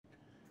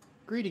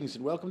Greetings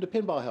and welcome to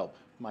PinballHelp.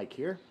 Mike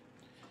here.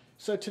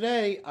 So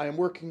today I am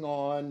working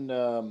on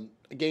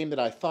a game that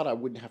I thought I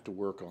wouldn't have to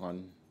work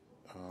on.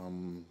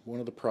 One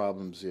of the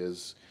problems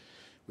is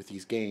with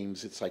these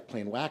games, it's like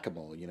playing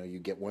whack-a-mole. You know, you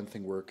get one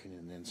thing working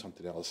and then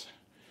something else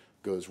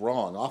goes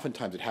wrong.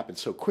 Oftentimes it happens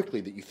so quickly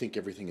that you think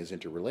everything is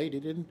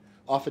interrelated, and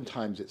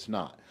oftentimes it's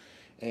not.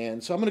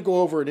 And so I'm going to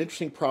go over an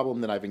interesting problem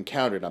that I've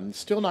encountered. I'm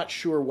still not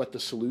sure what the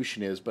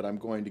solution is, but I'm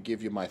going to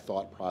give you my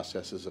thought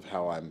processes of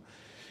how I'm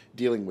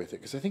dealing with it,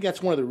 because I think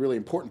that's one of the really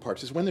important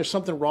parts is when there's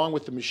something wrong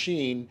with the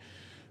machine,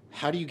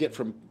 how do you get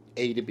from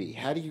A to B?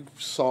 How do you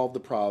solve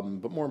the problem?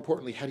 But more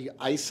importantly, how do you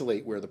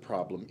isolate where the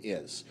problem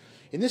is?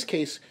 In this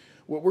case,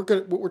 what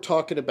we're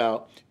talking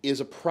about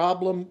is a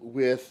problem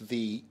with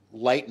the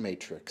light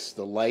matrix,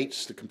 the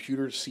lights, the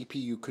computer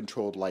CPU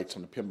controlled lights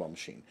on the pinball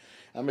machine.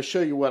 I'm going to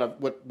show you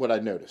what I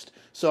noticed.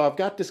 So I've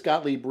got this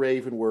Gottlieb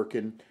Raven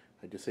working.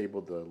 I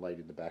disabled the light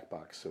in the back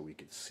box so we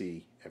could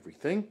see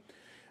everything.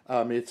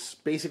 It's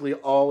basically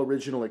all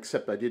original,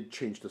 except I did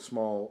change the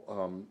small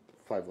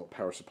 5-volt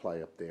power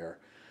supply up there.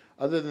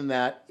 Other than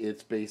that,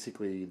 it's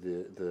basically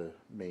the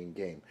main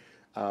game.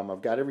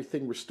 I've got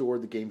everything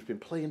restored. The game's been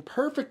playing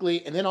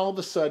perfectly, and then all of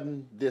a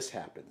sudden, this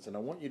happens. And I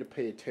want you to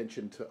pay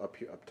attention to up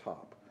here, up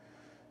top.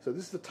 So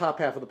this is the top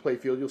half of the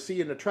playfield. You'll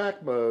see in the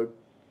track mode,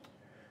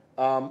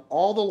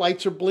 all the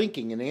lights are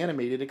blinking and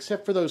animated,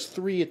 except for those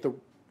 3 at the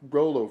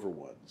rollover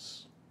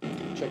ones.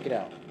 Check it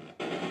out.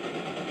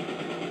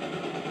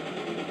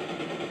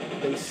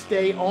 They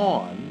stay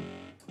on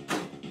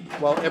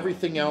while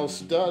everything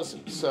else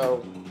doesn't.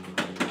 So,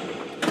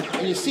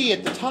 and you see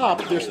at the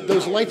top,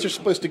 those lights are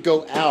supposed to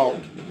go out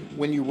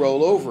when you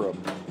roll over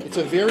them. It's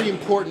a very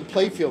important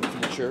playfield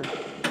feature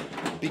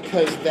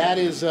because that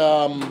is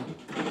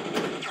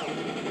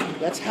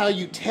that's how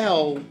you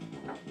tell,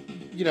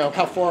 you know,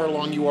 how far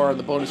along you are in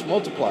the bonus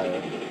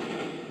multiplier.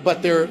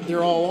 But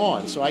they're all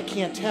on, so I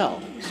can't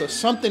tell. So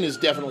something is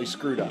definitely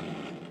screwed up.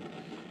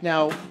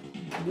 Now,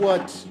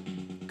 what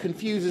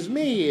confuses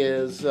me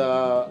is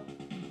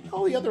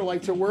all the other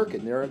lights are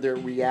working. They're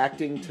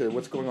reacting to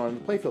what's going on in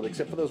the playfield,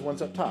 except for those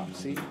ones up top.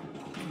 See,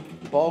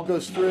 the ball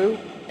goes through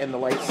and the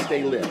lights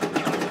stay lit.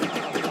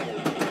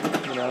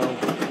 You know,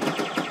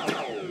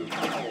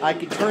 I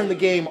can turn the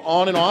game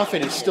on and off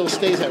and it still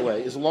stays that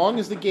way. As long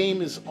as the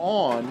game is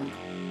on,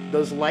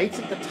 those lights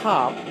at the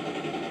top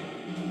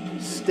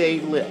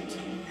stay lit.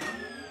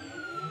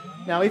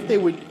 Now, if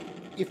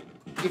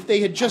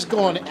they had just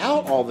gone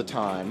out all the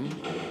time,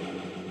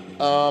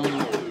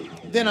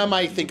 then I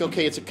might think,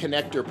 okay, it's a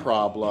connector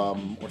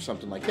problem or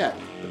something like that.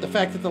 But the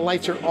fact that the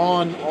lights are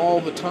on all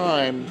the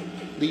time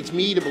leads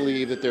me to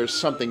believe that there's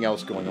something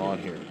else going on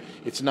here.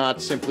 It's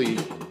not simply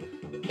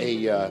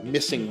a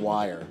missing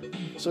wire.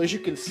 So as you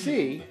can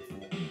see,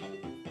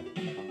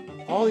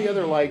 all the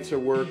other lights are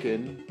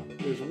working.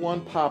 There's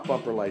one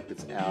pop-upper light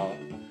that's out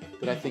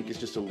that I think is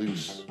just a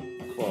loose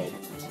bulb.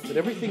 But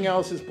everything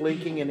else is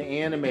blinking and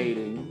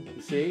animating,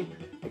 you see?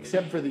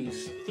 Except for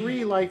these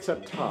 3 lights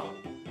up top.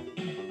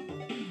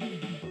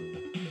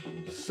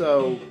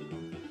 So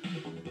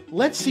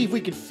let's see if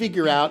we can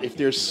figure out if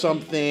there's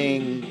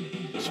something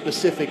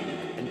specific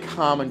and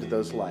common to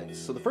those lights.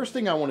 So the first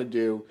thing I want to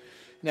do,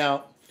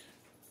 now,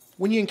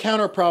 when you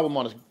encounter a problem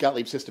on a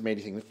Gottlieb System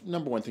anything, the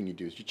number one thing you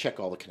do is you check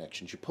all the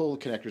connections. You pull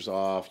the connectors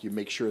off, you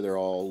make sure they're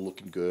all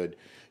looking good,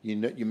 you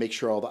make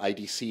sure all the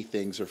IDC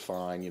things are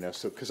fine, you know,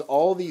 so because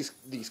all these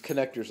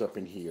connectors up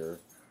in here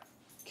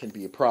can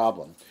be a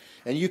problem.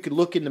 And you can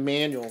look in the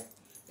manual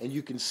and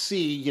you can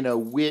see, you know,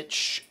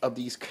 which of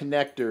these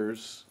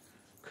connectors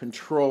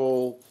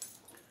control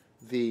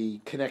the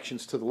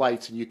connections to the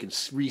lights, and you can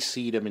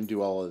reseed them and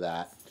do all of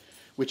that,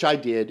 which I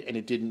did, and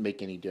it didn't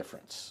make any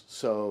difference.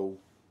 So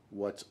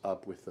what's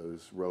up with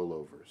those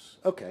rollovers?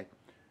 Okay,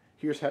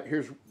 here's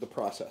the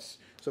process.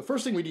 So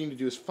first thing we need to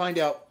do is find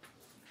out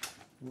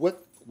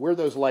where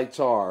those lights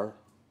are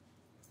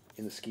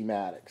in the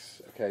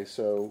schematics. Okay,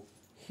 so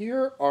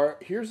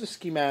here's the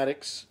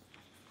schematics.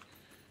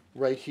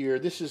 Right here,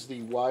 this is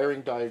the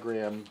wiring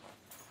diagram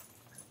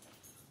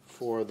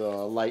for the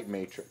light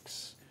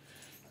matrix.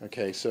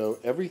 Okay, so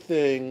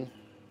everything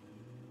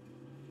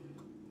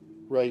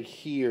right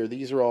here,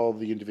 these are all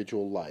the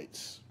individual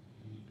lights.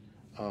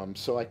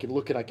 So I can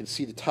look and I can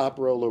see the top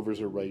rollovers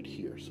are right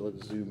here. So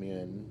let's zoom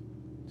in,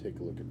 take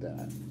a look at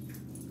that.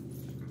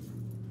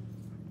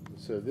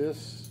 So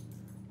this,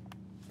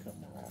 come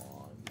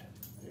on,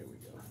 there we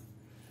go.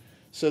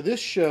 So this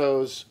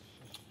shows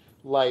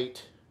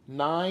light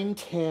 9,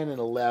 10, and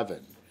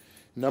 11.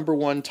 Number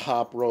 1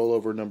 top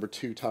rollover, number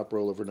 2 top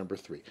rollover, number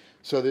 3.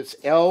 So that's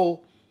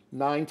L,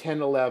 9,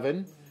 10,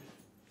 11.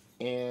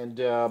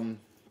 And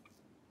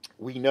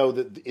we know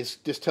that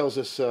this tells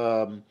us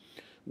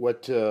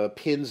what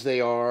pins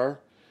they are.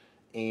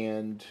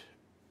 And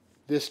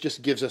this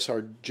just gives us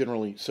our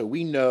generally, so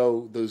we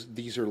know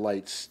these are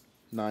lights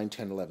 9,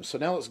 10, 11. So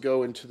now let's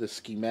go into the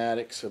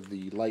schematics of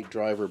the light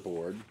driver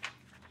board.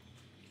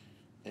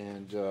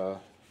 And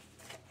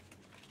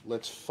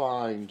let's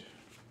find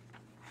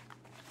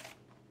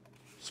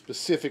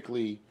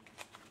specifically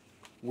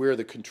where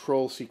the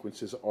control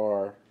sequences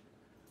are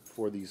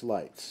for these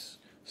lights.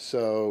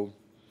 So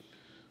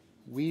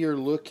we are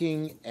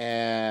looking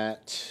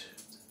at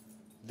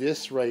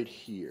this right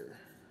here.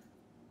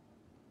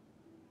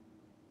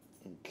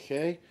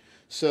 Okay,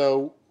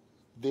 so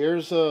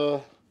there's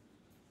a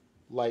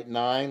light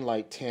 9,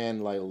 light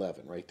 10, light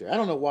 11 right there. I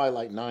don't know why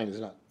light 9 is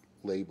not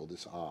labeled.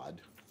 It's odd.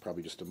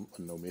 Probably just an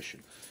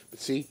omission. But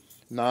see,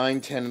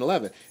 9, 10, and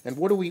 11. And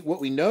what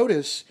we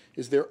notice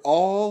is they're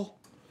all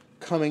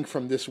coming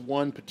from this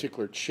one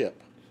particular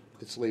chip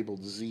that's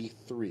labeled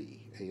Z3,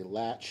 a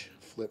latch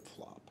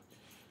flip-flop,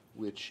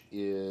 which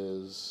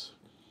is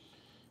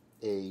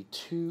an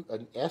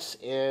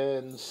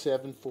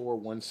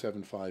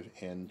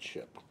SN74175N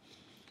chip.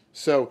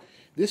 So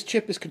this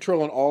chip is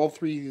controlling all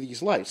three of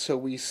these lights. So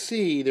we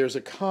see there's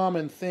a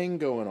common thing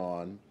going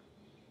on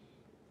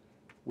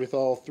with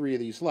all three of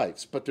these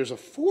lights. But there's a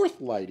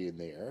fourth light in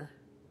there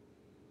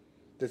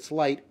that's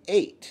light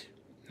 8.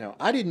 Now,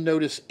 I didn't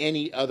notice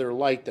any other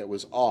light that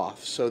was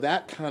off. So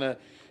that kind of,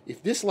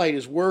 if this light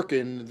is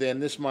working,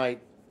 then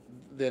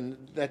there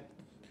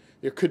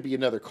could be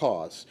another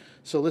cause.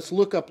 So let's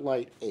look up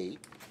light 8.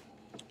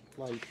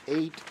 Light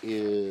 8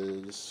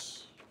 is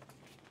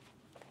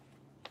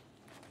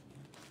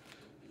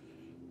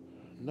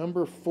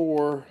number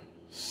 4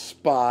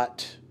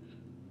 spot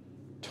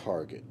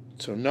target.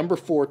 So number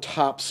 4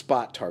 top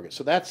spot target.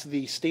 So that's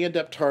the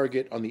stand-up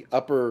target on the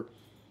upper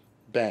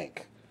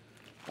bank.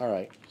 All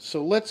right.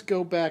 So let's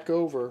go back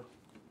over.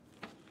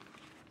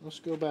 Let's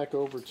go back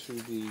over to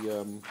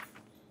the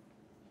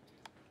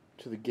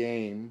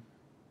game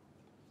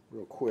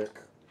real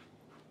quick.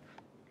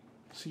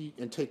 See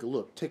and take a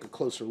look. Take a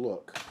closer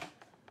look.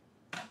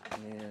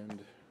 And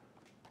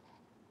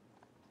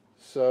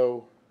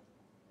so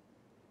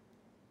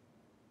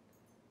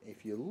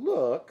if you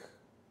look,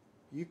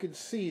 you can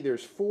see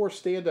there's 4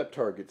 stand-up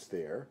targets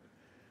there,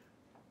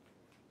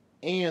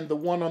 and the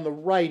one on the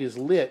right is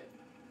lit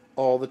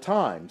all the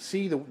time.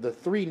 See, the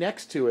 3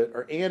 next to it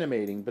are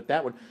animating, but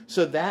that one,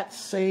 so that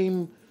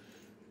same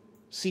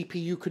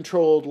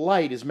CPU-controlled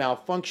light is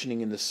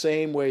malfunctioning in the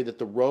same way that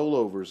the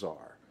rollovers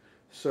are.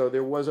 So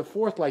there was a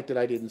 4th light that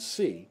I didn't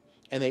see,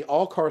 and they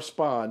all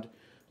correspond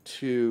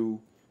to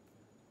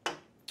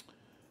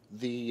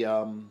the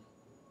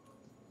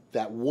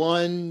that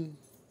one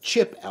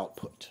chip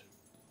output.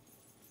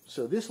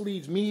 So this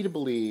leads me to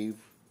believe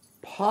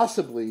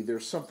possibly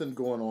there's something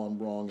going on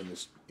wrong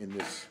in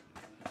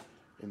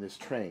this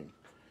train.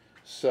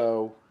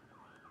 So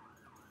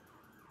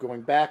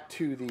going back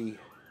to the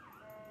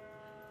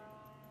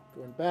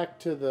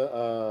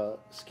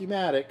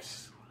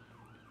schematics,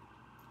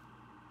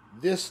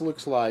 this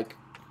looks like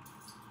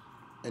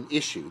an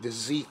issue,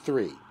 this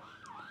Z3.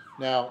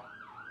 Now,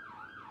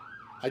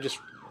 I just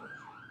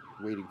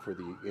waiting for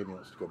the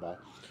ambulance to go by.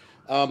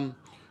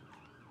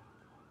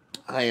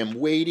 I am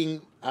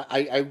waiting.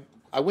 I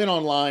went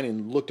online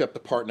and looked up the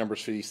part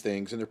numbers for these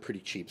things, and they're pretty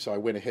cheap. So I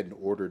went ahead and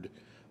ordered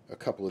a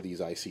couple of these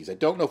ICs. I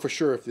don't know for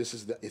sure if this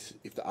is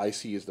if the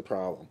IC is the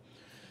problem,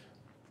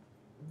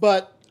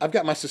 but I've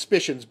got my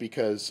suspicions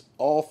because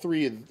all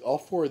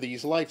 4 of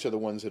these lights are the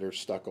ones that are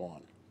stuck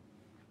on.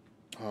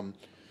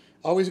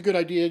 Always a good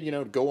idea,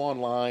 to go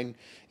online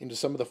into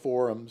some of the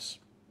forums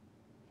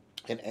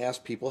and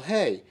ask people,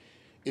 hey,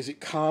 is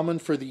it common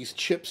for these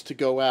chips to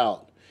go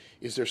out?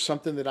 Is there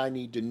something that I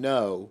need to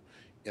know?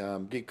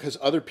 Because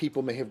other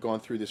people may have gone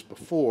through this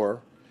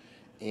before,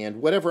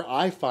 and whatever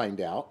I find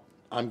out,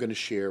 I'm going to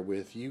share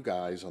with you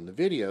guys on the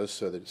video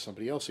so that if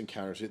somebody else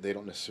encounters it, they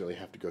don't necessarily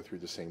have to go through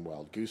the same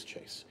wild goose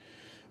chase.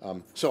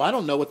 So I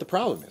don't know what the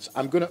problem is.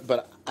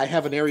 But I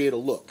have an area to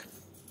look.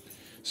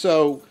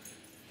 So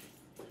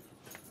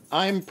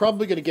I'm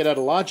probably going to get out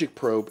a logic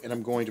probe, and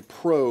I'm going to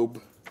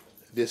probe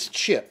this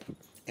chip,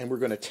 and we're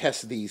going to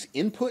test these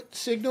input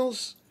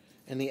signals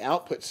and the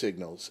output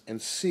signals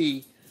and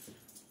see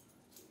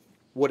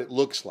what it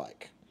looks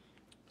like.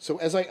 So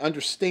as I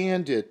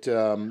understand it,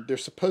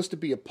 there's supposed to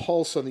be a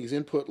pulse on these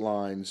input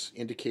lines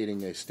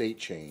indicating a state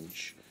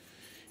change,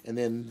 and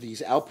then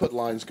these output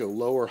lines go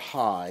low or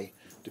high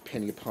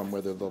depending upon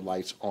whether the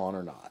light's on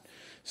or not.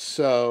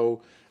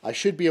 So I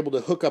should be able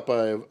to hook up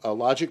a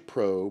logic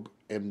probe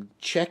and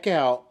check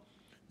out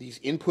these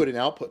input and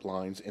output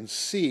lines and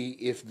see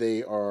if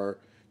they are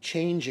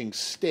changing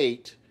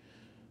state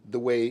the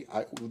way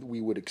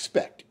we would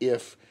expect.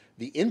 If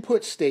the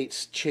input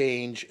states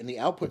change and the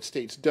output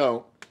states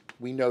don't,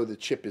 we know the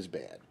chip is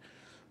bad.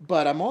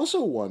 But I'm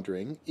also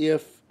wondering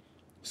if,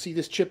 see,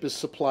 this chip is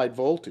supplied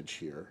voltage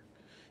here,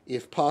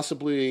 if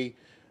possibly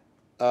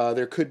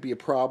there could be a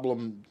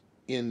problem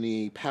in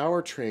the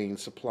powertrain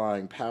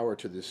supplying power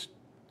to this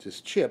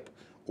chip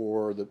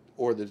or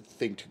the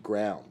thing to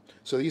ground.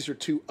 So these are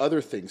 2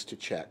 other things to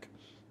check.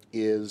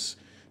 Is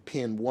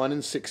pin 1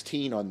 and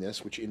 16 on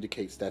this, which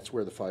indicates that's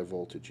where the 5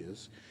 voltage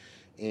is.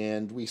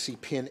 And we see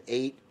pin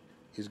 8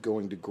 is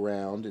going to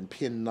ground, and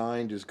pin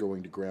 9 is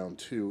going to ground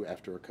too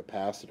after a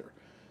capacitor.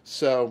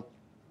 So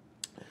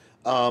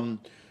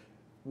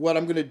what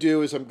I'm going to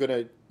do is I'm going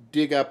to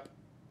dig up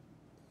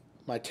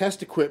my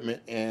test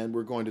equipment, and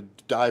we're going to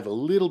dive a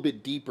little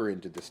bit deeper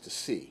into this to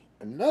see.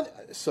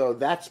 So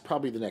that's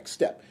probably the next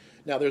step.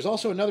 Now, there's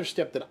also another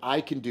step that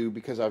I can do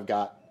because I've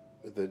got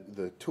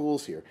the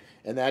tools here,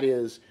 and that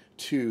is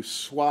to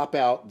swap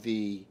out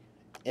the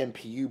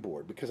MPU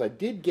board, because I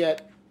did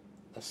get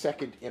a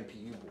second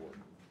MPU board.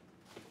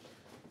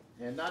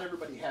 And not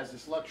everybody has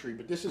this luxury,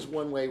 but this is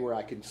one way where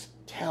I can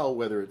tell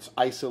whether it's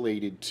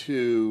isolated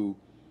to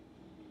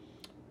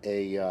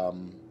a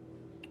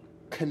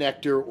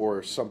connector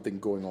or something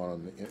going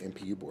on the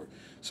MPU board.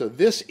 So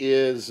this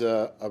is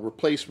a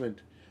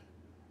replacement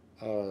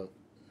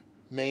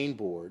main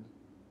board.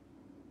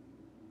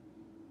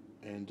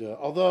 And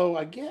although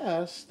I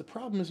guess the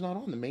problem is not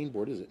on the main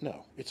board, is it?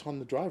 No, it's on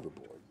the driver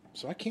board.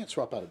 So I can't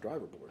swap out a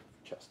driver board.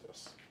 Test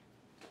this.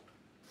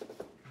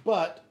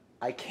 But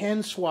I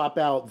can swap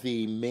out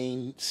the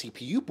main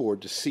CPU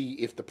board to see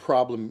if the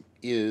problem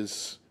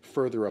is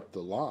further up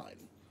the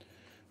line.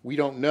 We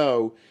don't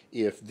know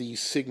if these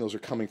signals are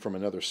coming from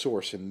another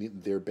source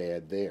and they're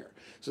bad there.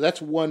 So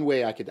that's one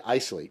way I could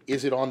isolate.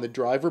 Is it on the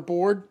driver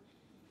board,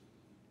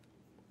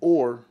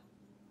 or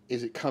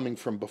is it coming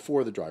from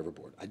before the driver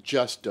board? I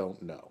just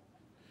don't know.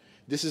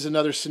 This is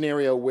another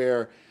scenario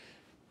where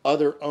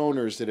other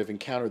owners that have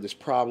encountered this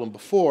problem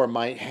before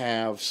might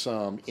have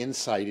some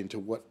insight into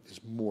what is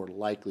more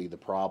likely the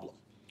problem.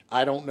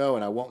 I don't know,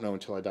 and I won't know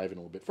until I dive in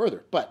a little bit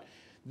further. But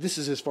this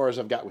is as far as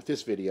I've got with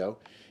this video,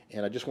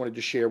 and I just wanted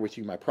to share with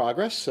you my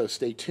progress, so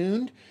stay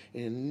tuned.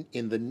 In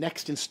the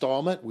next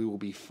installment, we will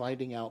be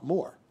finding out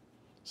more.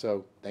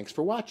 So thanks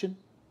for watching.